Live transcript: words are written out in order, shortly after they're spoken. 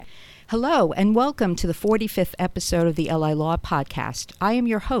Hello, and welcome to the 45th episode of the LI Law Podcast. I am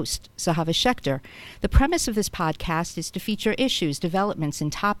your host, Zahava Schechter. The premise of this podcast is to feature issues, developments,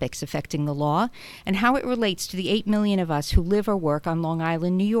 and topics affecting the law and how it relates to the 8 million of us who live or work on Long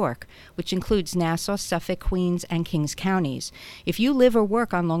Island, New York, which includes Nassau, Suffolk, Queens, and Kings counties. If you live or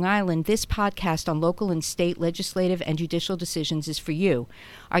work on Long Island, this podcast on local and state legislative and judicial decisions is for you.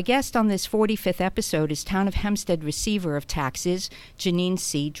 Our guest on this 45th episode is Town of Hempstead Receiver of Taxes, Jeanine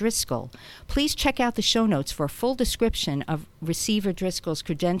C. Driscoll. Please check out the show notes for a full description of Receiver Driscoll's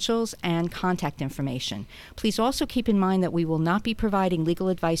credentials and contact information. Please also keep in mind that we will not be providing legal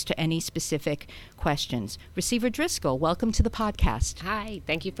advice to any specific questions. Receiver Driscoll, welcome to the podcast. Hi,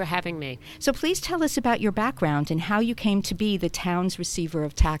 thank you for having me. So please tell us about your background and how you came to be the town's Receiver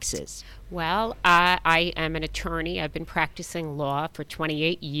of Taxes. Well, I am an attorney. I've been practicing law for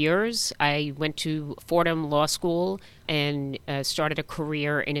 28 years. I went to Fordham Law School and started a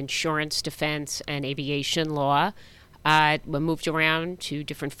career in insurance, defense, and aviation law. I moved around to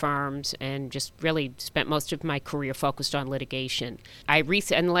different firms and just really spent most of my career focused on litigation. In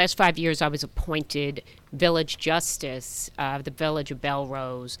the last 5 years, I was appointed village justice of the village of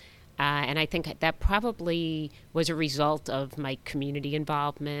Belrose. And I think that probably was a result of my community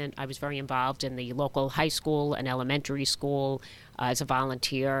involvement. I was very involved in the local high school and elementary school as a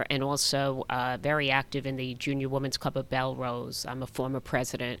volunteer, and also very active in the Junior Women's Club of Belrose. I'm a former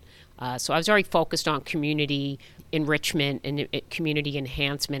president. So I was very focused on community enrichment and community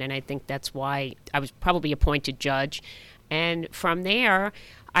enhancement, and I think that's why I was probably appointed judge. And from there,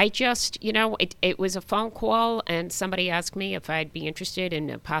 I just, it was a phone call, and somebody asked me if I'd be interested in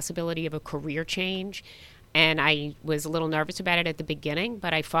a possibility of a career change. And I was a little nervous about it at the beginning,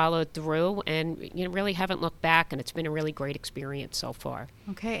 but I followed through and really haven't looked back, and it's been a really great experience so far.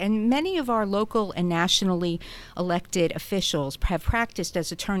 Okay, and many of our local and nationally elected officials have practiced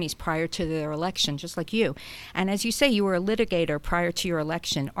as attorneys prior to their election, just like you. And as you say, you were a litigator prior to your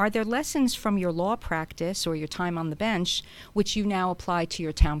election. Are there lessons from your law practice or your time on the bench which you now apply to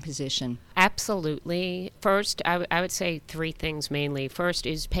your town position? Absolutely. First, I would say three things mainly. First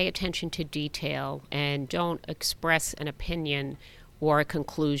is pay attention to detail and don't express an opinion or a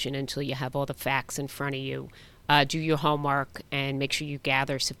conclusion until you have all the facts in front of you. Do your homework and make sure you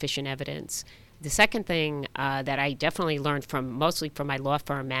gather sufficient evidence. The second thing that I definitely learned mostly from my law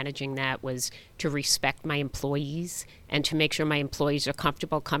firm managing that was to respect my employees and to make sure my employees are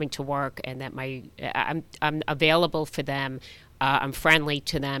comfortable coming to work and that I'm available for them. I'm friendly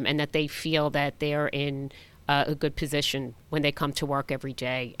to them, and that they feel that they're in a good position when they come to work every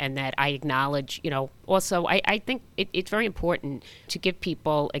day, and that I acknowledge, also I think it's very important to give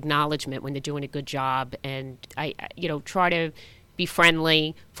people acknowledgement when they're doing a good job, and I try to be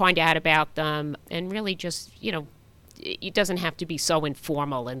friendly, find out about them, and really just, it doesn't have to be so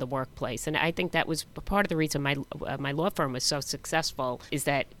informal in the workplace. And I think that was part of the reason my law firm was so successful, is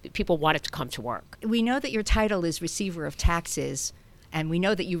that people wanted to come to work. We know that your title is Receiver of Taxes, and we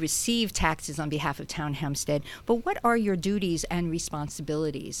know that you receive taxes on behalf of Town Hempstead. But what are your duties and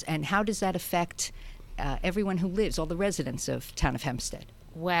responsibilities, and how does that affect everyone who lives, all the residents of Town of Hempstead?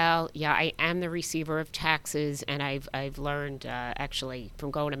 Well, yeah, I am the receiver of taxes, and I've learned actually from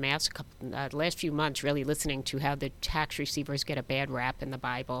going to Mass the last few months, really listening to how the tax receivers get a bad rap in the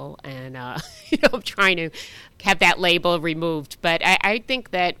Bible, and I'm trying to have that label removed. But I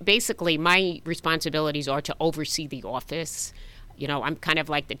think that basically my responsibilities are to oversee the office. I'm kind of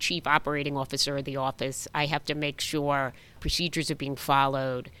like the chief operating officer of the office. I have to make sure procedures are being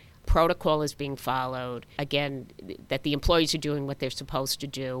followed, protocol is being followed, again, that the employees are doing what they're supposed to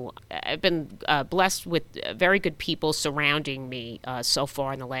do. I've been blessed with very good people surrounding me so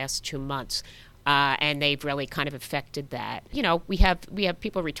far in the last 2 months, and they've really kind of affected that. We have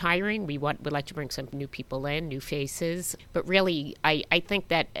people retiring. We'd like to bring some new people in, new faces. But really, I think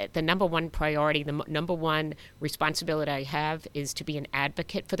that the number one priority, the number one responsibility I have is to be an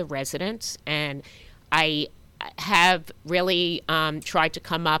advocate for the residents, and I have really tried to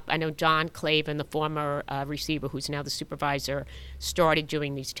come up. I know Don Clavin, the former receiver, who's now the supervisor, started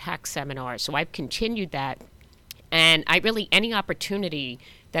doing these tax seminars. So I've continued that. And any opportunity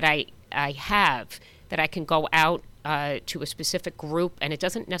that I have that I can go out to a specific group, and it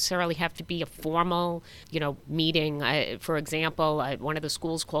doesn't necessarily have to be a formal, meeting. For example, one of the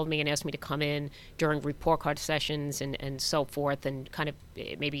schools called me and asked me to come in during report card sessions and so forth, and kind of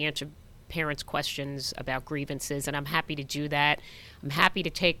maybe answer parents' questions about grievances, and I'm happy to do that. I'm happy to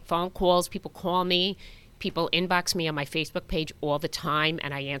take phone calls. People call me. People inbox me on my Facebook page all the time,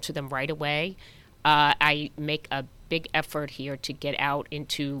 and I answer them right away. I make a big effort here to get out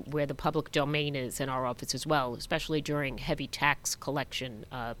into where the public domain is in our office as well, especially during heavy tax collection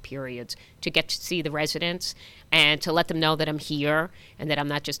periods, to get to see the residents and to let them know that I'm here and that I'm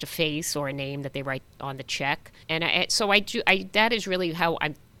not just a face or a name that they write on the check. And that is really how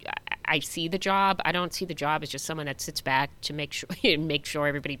I see the job. I don't see the job as just someone that sits back to make sure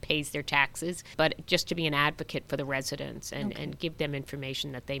everybody pays their taxes, but just to be an advocate for the residents and give them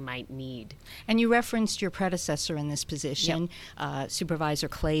information that they might need. And you referenced your predecessor in this position, Supervisor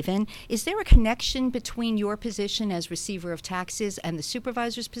Clavin. Is there a connection between your position as receiver of taxes and the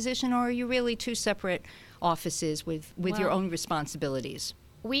supervisor's position, or are you really two separate offices with your own responsibilities?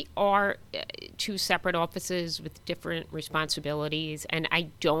 We are two separate offices with different responsibilities, and I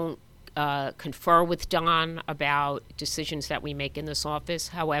don't confer with Don about decisions that we make in this office.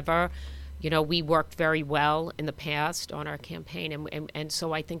 However, we worked very well in the past on our campaign, and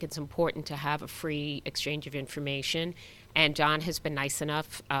so I think it's important to have a free exchange of information. And Don has been nice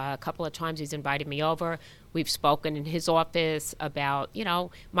enough. A couple of times he's invited me over. We've spoken in his office about,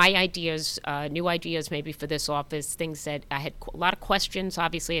 my ideas, new ideas maybe for this office, things that I had a lot of questions.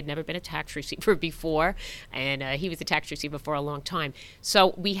 Obviously, I'd never been a tax receiver before, and he was a tax receiver for a long time.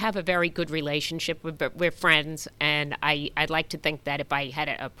 So we have a very good relationship. We're friends, and I'd like to think that if I had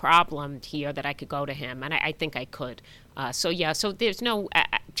a problem here that I could go to him, and I think I could. So there's no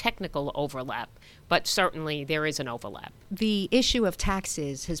technical overlap, but certainly there is an overlap. The issue of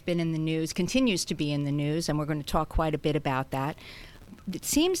taxes has been in the news, continues to be in the news, and we're going to talk quite a bit about that. It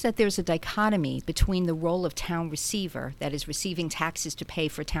seems that there's a dichotomy between the role of town receiver, that is receiving taxes to pay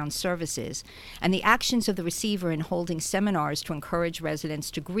for town services, and the actions of the receiver in holding seminars to encourage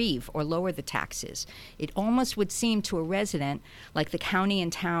residents to grieve or lower the taxes. It almost would seem to a resident like the county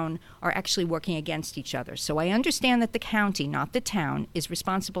and town are actually working against each other. So I understand that the county, not the town, is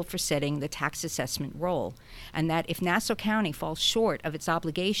responsible for setting the tax assessment role, and that if Nassau County falls short of its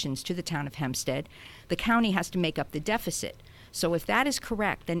obligations to the town of Hempstead, the county has to make up the deficit. So if that is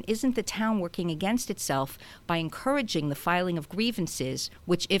correct, then isn't the town working against itself by encouraging the filing of grievances,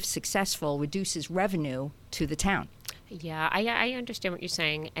 which, if successful, reduces revenue to the town? Yeah, I understand what you're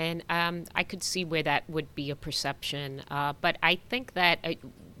saying, and I could see where that would be a perception. But I think that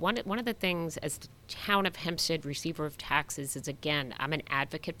one of the things as the town of Hempstead receiver of taxes is, again, I'm an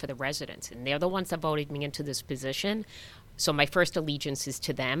advocate for the residents, and they're the ones that voted me into this position. So my first allegiance is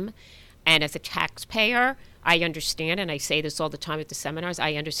to them. And as a taxpayer, I understand, and I say this all the time at the seminars,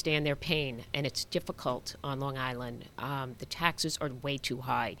 I understand their pain, and it's difficult on Long Island. The taxes are way too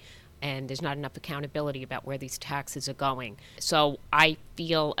high, and there's not enough accountability about where these taxes are going. So I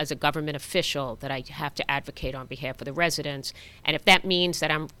feel as a government official that I have to advocate on behalf of the residents, and if that means that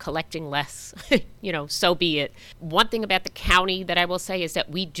I'm collecting less, so be it. One thing about the county that I will say is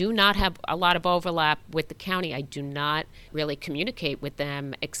that we do not have a lot of overlap with the county. I do not really communicate with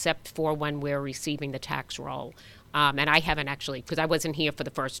them except for when we're receiving the tax roll. And I haven't actually, because I wasn't here for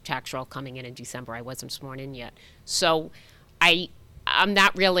the first tax roll coming in December. I wasn't sworn in yet. So I'm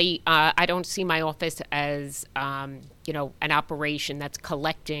not really, I don't see my office as, an operation that's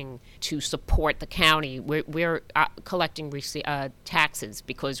collecting to support the county. We're collecting taxes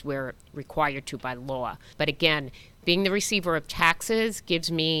because we're required to by law. But again, being the receiver of taxes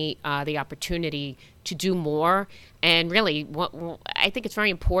gives me the opportunity to do more. And really, I think it's very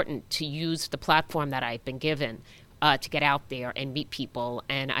important to use the platform that I've been given to get out there and meet people.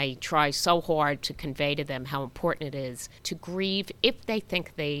 And I try so hard to convey to them how important it is to grieve if they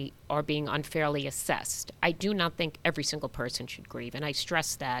think they are being unfairly assessed. I do not think every single person should grieve, and I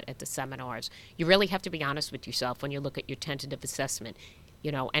stress that at the seminars. You really have to be honest with yourself when you look at your tentative assessment.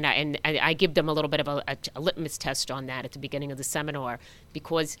 And I give them a little bit of a litmus test on that at the beginning of the seminar,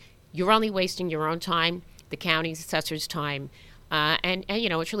 because you're only wasting your own time, the county's assessor's time, and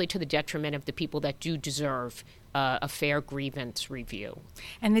it's really to the detriment of the people that do deserve a fair grievance review.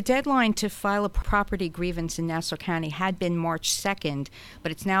 And the deadline to file a property grievance in Nassau County had been March 2nd,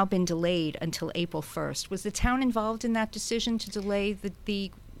 but it's now been delayed until April 1st. Was the town involved in that decision to delay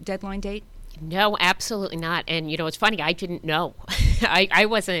the deadline date? No, absolutely not. And, it's funny, I didn't know. I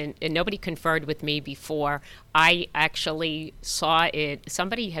wasn't, and nobody conferred with me before. I actually saw it.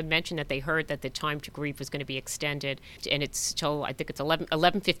 Somebody had mentioned that they heard that the time to grieve was going to be extended, and it's till, I think it's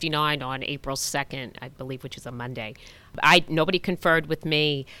 11:59 on April 2nd, I believe, which is a Monday. Nobody conferred with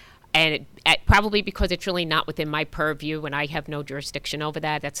me. And probably because it's really not within my purview, and I have no jurisdiction over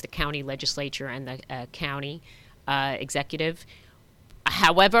that. That's the county legislature and the county executive.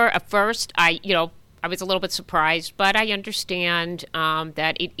 However, at first, I was a little bit surprised, but I understand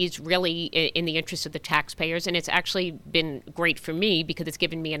that it is really in the interest of the taxpayers, and it's actually been great for me because it's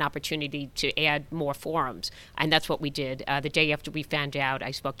given me an opportunity to add more forums, and that's what we did. The day after we found out,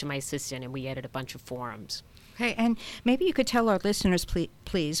 I spoke to my assistant, and we added a bunch of forums. Okay, and maybe you could tell our listeners,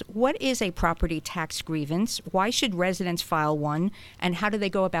 please, what is a property tax grievance? Why should residents file one, and how do they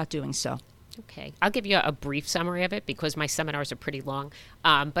go about doing so? Okay, I'll give you a brief summary of it because my seminars are pretty long.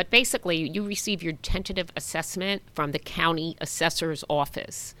 But basically, you receive your tentative assessment from the county assessor's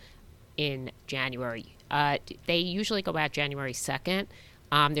office in January. They usually go out January 2nd.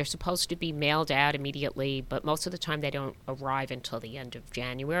 They're supposed to be mailed out immediately, but most of the time they don't arrive until the end of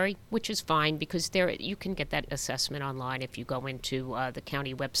January, which is fine because you can get that assessment online if you go into the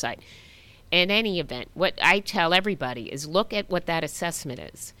county website. In any event, what I tell everybody is look at what that assessment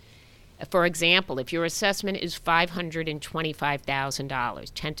is. For example, if your assessment is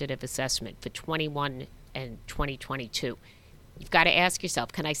 $525,000, tentative assessment for 21 and 2022, you've got to ask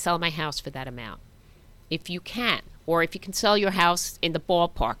yourself, can I sell my house for that amount? If you can, or if you can sell your house in the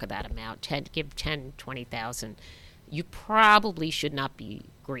ballpark of that amount, give 10, 20,000, you probably should not be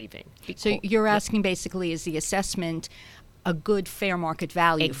grieving. So you're asking basically, is the assessment a good fair market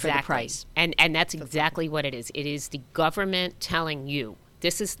value for the price? And that's exactly what it is. It is the government telling you,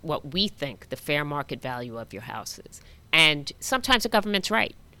 this is what we think the fair market value of your house is. And sometimes the government's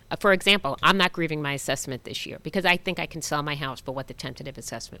right. For example, I'm not grieving my assessment this year because I think I can sell my house for what the tentative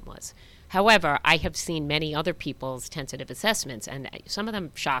assessment was. However, I have seen many other people's tentative assessments, and some of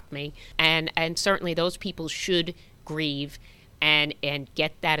them shock me. And certainly those people should grieve and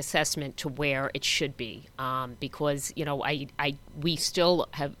get that assessment to where it should be, because we still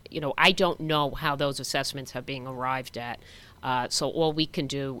have, I don't know how those assessments are being arrived at. So all we can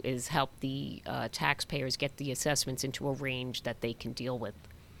do is help the taxpayers get the assessments into a range that they can deal with.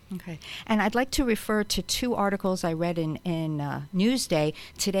 Okay. And I'd like to refer to two articles I read in Newsday.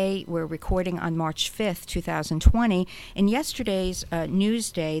 Today, we're recording on March 5th, 2020. In yesterday's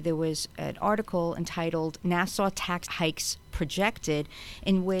Newsday, there was an article entitled Nassau Tax Hikes Projected,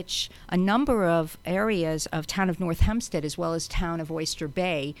 in which a number of areas of town of North Hempstead as well as town of Oyster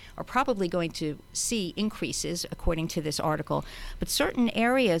Bay are probably going to see increases, according to this article. But certain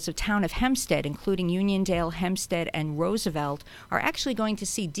areas of town of Hempstead, including Uniondale, Hempstead, and Roosevelt, are actually going to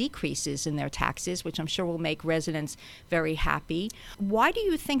see decreases in their taxes, which I'm sure will make residents very happy. Why do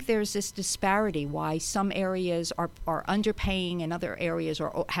you think there's this disparity? Why some areas are underpaying and other areas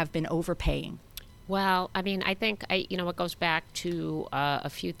have been overpaying? Well, I mean, I think, it goes back to a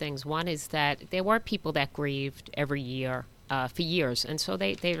few things. One is that there were people that grieved every year for years, and so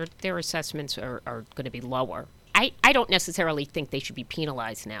their assessments are going to be lower. I don't necessarily think they should be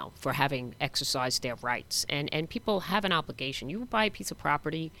penalized now for having exercised their rights. And people have an obligation. You buy a piece of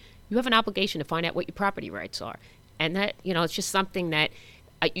property, you have an obligation to find out what your property rights are. And that, it's just something that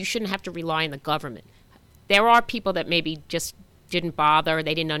you shouldn't have to rely on the government. There are people that maybe just didn't bother,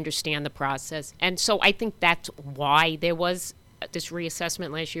 they didn't understand the process. And so I think that's why there was this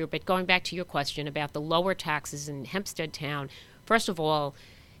reassessment last year. But going back to your question about the lower taxes in Hempstead Town, first of all,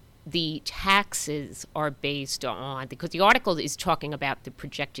 the taxes are based on, because the article is talking about the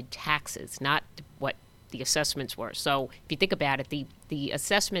projected taxes, not what the assessments were. So if you think about it, the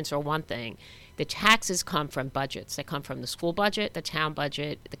assessments are one thing. The taxes come from budgets. They come from the school budget, the town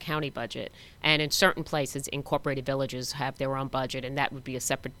budget, the county budget. And in certain places, incorporated villages have their own budget, and that would be a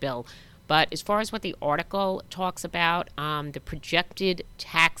separate bill. But as far as what the article talks about, the projected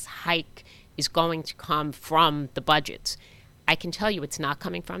tax hike is going to come from the budgets. I can tell you it's not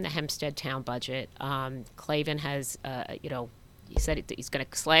coming from the Hempstead town budget. Clavin has, he said he's going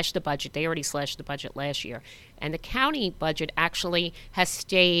to slash the budget. They already slashed the budget last year. And the county budget actually has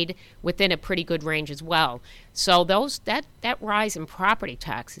stayed within a pretty good range as well. So that rise in property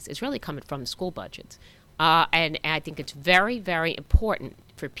taxes is really coming from the school budgets. And I think it's very, very important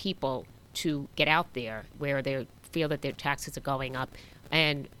for people to get out there where they feel that their taxes are going up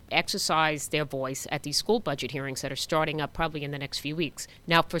and exercise their voice at these school budget hearings that are starting up probably in the next few weeks.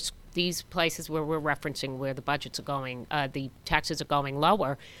 Now, for these places where we're referencing where the budgets are going, the taxes are going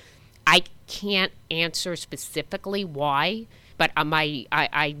lower, I can't answer specifically why, but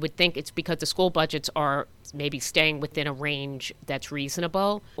I would think it's because the school budgets are maybe staying within a range that's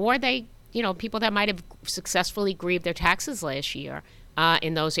reasonable, or they, people that might have successfully grieved their taxes last year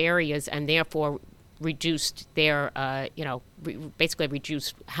in those areas and therefore reduced their, basically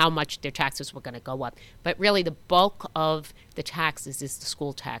reduced how much their taxes were going to go up. But really the bulk of the taxes is the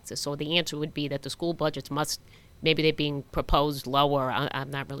school taxes. So the answer would be that the school budgets must maybe they're being proposed lower. I'm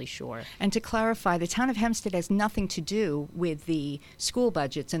not really sure. And to clarify, the town of Hempstead has nothing to do with the school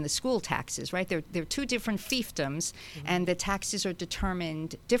budgets and the school taxes, right? They're two different fiefdoms, and the taxes are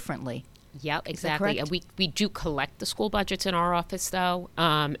determined differently. Yeah, exactly. We do collect the school budgets in our office, though,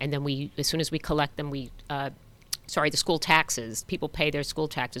 and then as soon as we collect them, the school taxes. People pay their school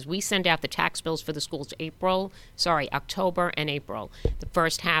taxes. We send out the tax bills for the schools October and April, the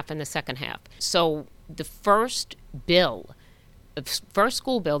first half and the second half. So the first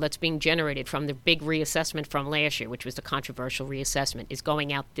school bill that's being generated from the big reassessment from last year, which was the controversial reassessment, is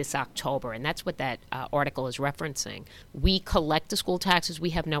going out this October, and that's what that article is referencing. We collect the school taxes. We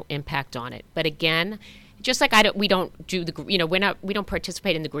have no impact on it. But again, just like we don't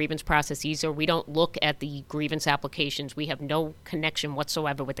participate in the grievance process either. We don't look at the grievance applications. We have no connection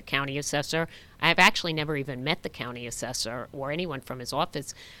whatsoever with the county assessor. I've actually never even met the county assessor or anyone from his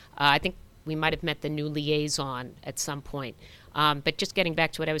office. I think we might have met the new liaison at some point. But just getting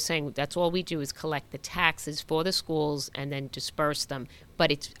back to what I was saying, that's all we do is collect the taxes for the schools and then disperse them.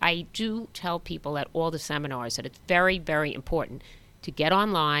 But I do tell people at all the seminars that it's very, very important to get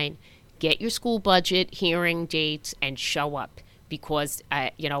online, get your school budget, hearing dates, and show up. Because,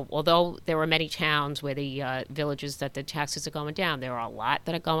 although there are many towns where the villages that the taxes are going down, there are a lot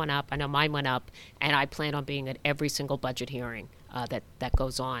that are going up. I know mine went up, and I plan on being at every single budget hearing that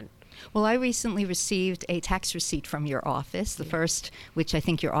goes on. Well, I recently received a tax receipt from your office, the first which I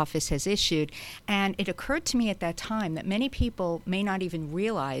think your office has issued, and it occurred to me at that time that many people may not even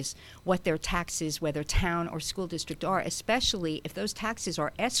realize what their taxes, whether town or school district, are, especially if those taxes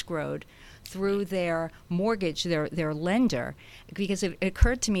are escrowed through their mortgage, their lender, because it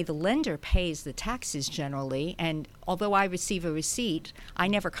occurred to me the lender pays the taxes generally, and although I receive a receipt, I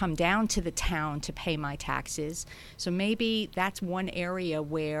never come down to the town to pay my taxes. So maybe that's one area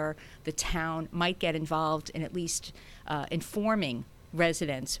where the town might get involved in at least informing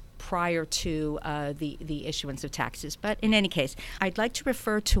residents prior to the issuance of taxes. But in any case, I'd like to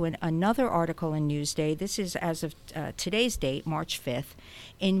refer to another article in Newsday. This is as of today's date, March 5th,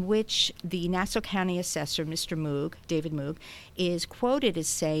 in which the Nassau County Assessor, Mr. Moog, David Moog, is quoted as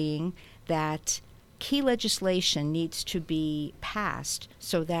saying that key legislation needs to be passed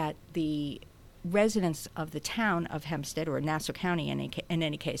so that the residents of the town of Hempstead, or Nassau County in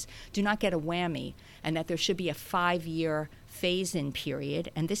any case, do not get a whammy, and that there should be a 5-year phase-in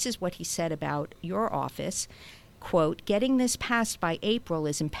period. And this is what he said about your office. Quote, getting this passed by April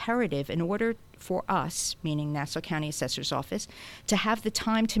is imperative in order for us, meaning Nassau County Assessor's Office, to have the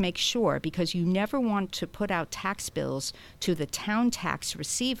time to make sure, because you never want to put out tax bills to the town tax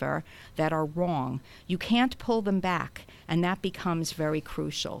receiver that are wrong. You can't pull them back, and that becomes very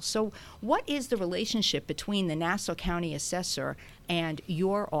crucial. So what is the relationship between the Nassau County Assessor and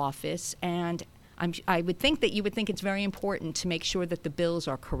your office? And I would think that you would think it's very important to make sure that the bills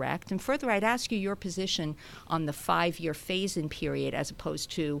are correct. And further, I'd ask you your position on the 5-year phase-in period as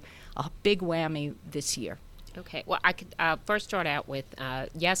opposed to a big whammy this year. Okay. Well, I could first start out with,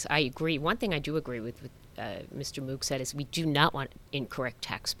 yes, I agree. One thing I do agree with Mr. Moog said is we do not want incorrect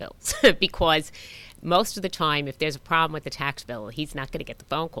tax bills because most of the time, if there's a problem with the tax bill, he's not going to get the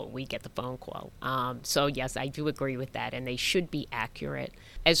phone call. We get the phone call. So, yes, I do agree with that, and they should be accurate.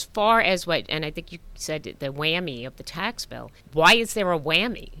 As far as and I think you said the whammy of the tax bill, why is there a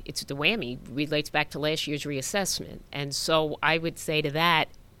whammy? It's the whammy relates back to last year's reassessment. And so I would say to that,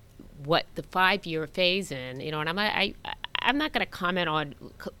 what the 5-year phase-in, and I'm not going to comment on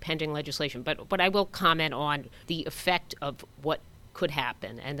pending legislation, but I will comment on the effect of what could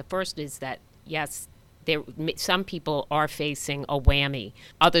happen. And the first is that, yes, some people are facing a whammy,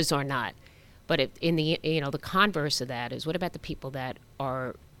 others are not. But the converse of that is, what about the people that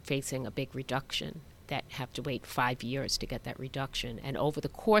are facing a big reduction, that have to wait 5 years to get that reduction? And over the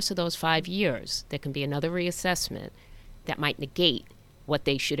course of those 5 years, there can be another reassessment that might negate what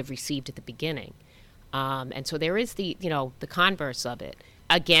they should have received at the beginning. And so there is the converse of it.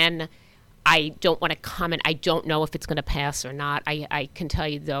 Again, I don't want to comment. I don't know if it's going to pass or not. I can tell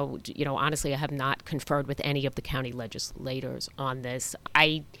you, though, honestly, I have not conferred with any of the county legislators on this.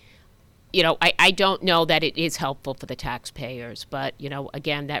 I don't know that it is helpful for the taxpayers, but,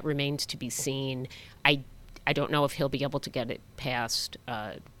 again, that remains to be seen. I don't know if he'll be able to get it passed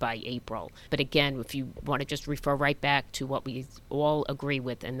by April. But again, if you want to just refer right back to what we all agree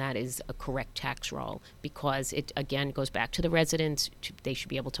with, and that is a correct tax roll, because it, again, goes back to the residents. They should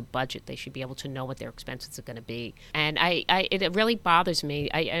be able to budget. They should be able to know what their expenses are going to be. And it really bothers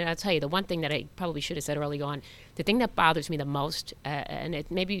me. I'll tell you, the one thing that I probably should have said early on, the thing that bothers me the most, and it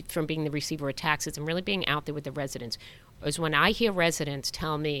may be from being the receiver of taxes and really being out there with the residents, is when I hear residents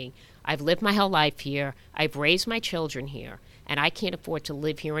tell me, I've lived my whole life here. I've raised my children here, and I can't afford to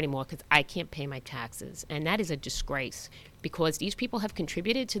live here anymore because I can't pay my taxes. And that is a disgrace because these people have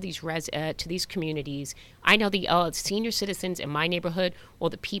contributed to these communities. I know the senior citizens in my neighborhood or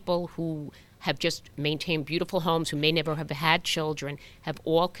the people who have just maintained beautiful homes, who may never have had children, have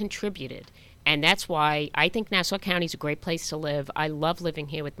all contributed. And that's why I think Nassau County is a great place to live. I love living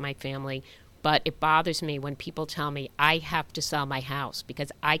here with my family. But it bothers me when people tell me I have to sell my house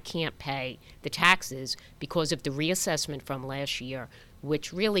because I can't pay the taxes because of the reassessment from last year,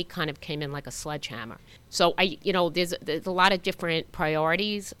 which really kind of came in like a sledgehammer. So there's a lot of different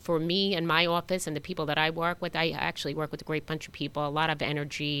priorities for me and my office and the people that I work with. I actually work with a great bunch of people, a lot of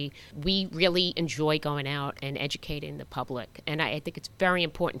energy. We really enjoy going out and educating the public. And I think it's very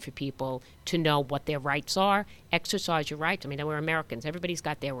important for people to know what their rights are, exercise your rights. I mean, we're Americans. Everybody's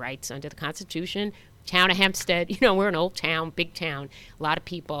got their rights under the Constitution. Town of Hempstead, we're an old town, big town, a lot of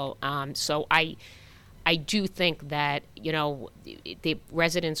people. So I do think that, the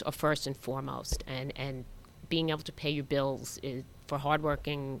residents are first and foremost, and being able to pay your bills for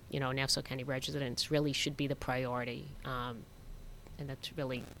hardworking, Nassau County residents really should be the priority. And that's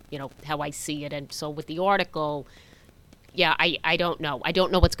really, how I see it. And so with the article, I don't know. I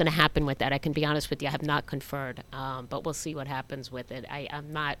don't know what's going to happen with that. I can be honest with you. I have not conferred, but we'll see what happens with it.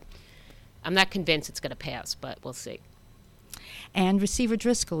 I'm not convinced it's going to pass, but we'll see. And Receiver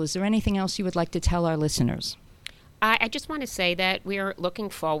Driscoll, is there anything else you would like to tell our listeners? I just want to say that we're looking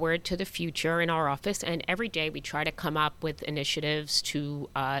forward to the future in our office, and every day we try to come up with initiatives to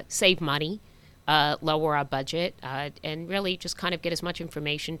save money, lower our budget, and really just kind of get as much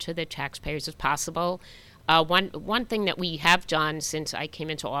information to the taxpayers as possible. One thing that we have done since I came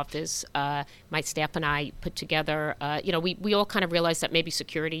into office, my staff and I put together, we all kind of realized that maybe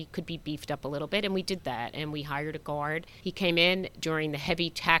security could be beefed up a little bit, and we did that, and we hired a guard. He came in during the heavy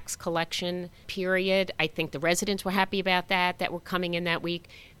tax collection period. I think the residents were happy about that were coming in that week.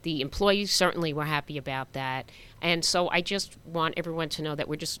 The employees certainly were happy about that. And so I just want everyone to know that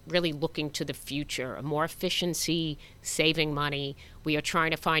we're just really looking to the future, more efficiency, saving money. We are trying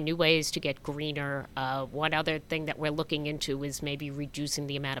to find new ways to get greener. One other thing that we're looking into is maybe reducing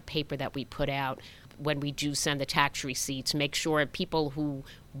the amount of paper that we put out when we do send the tax receipts. Make sure people who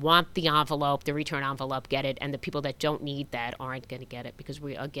want the envelope, the return envelope, get it, and the people that don't need that aren't going to get it because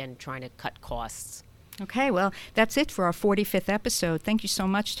we're, again, trying to cut costs. Okay, well, that's it for our 45th episode. Thank you so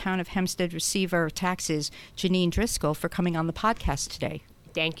much, Town of Hempstead Receiver of Taxes, Jeanine Driscoll, for coming on the podcast today.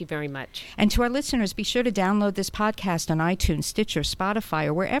 Thank you very much. And to our listeners, be sure to download this podcast on iTunes, Stitcher, Spotify,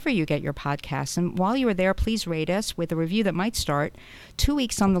 or wherever you get your podcasts. And while you are there, please rate us with a review that might start. 2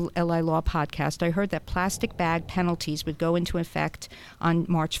 weeks on the LI Law podcast, I heard that plastic bag penalties would go into effect on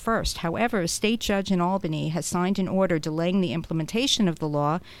March 1st. However, a state judge in Albany has signed an order delaying the implementation of the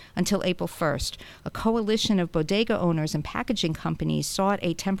law until April 1st. A coalition of bodega owners and packaging companies sought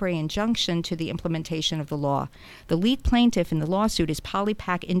a temporary injunction to the implementation of the law. The lead plaintiff in the lawsuit is Polypack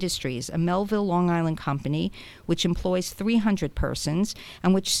Industries, a Melville, Long Island company which employs 300 persons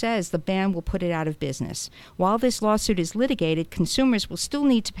and which says the ban will put it out of business. While this lawsuit is litigated, consumers will still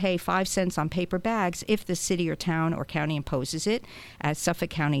need to pay 5 cents on paper bags if the city or town or county imposes it, as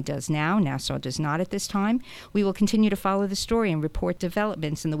Suffolk County does now. Nassau does not at this time. We will continue to follow the story and report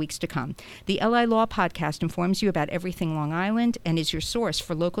developments in the weeks to come. The LI Law podcast informs you about everything Long Island and is your source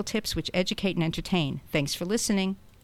for local tips which educate and entertain. Thanks for listening.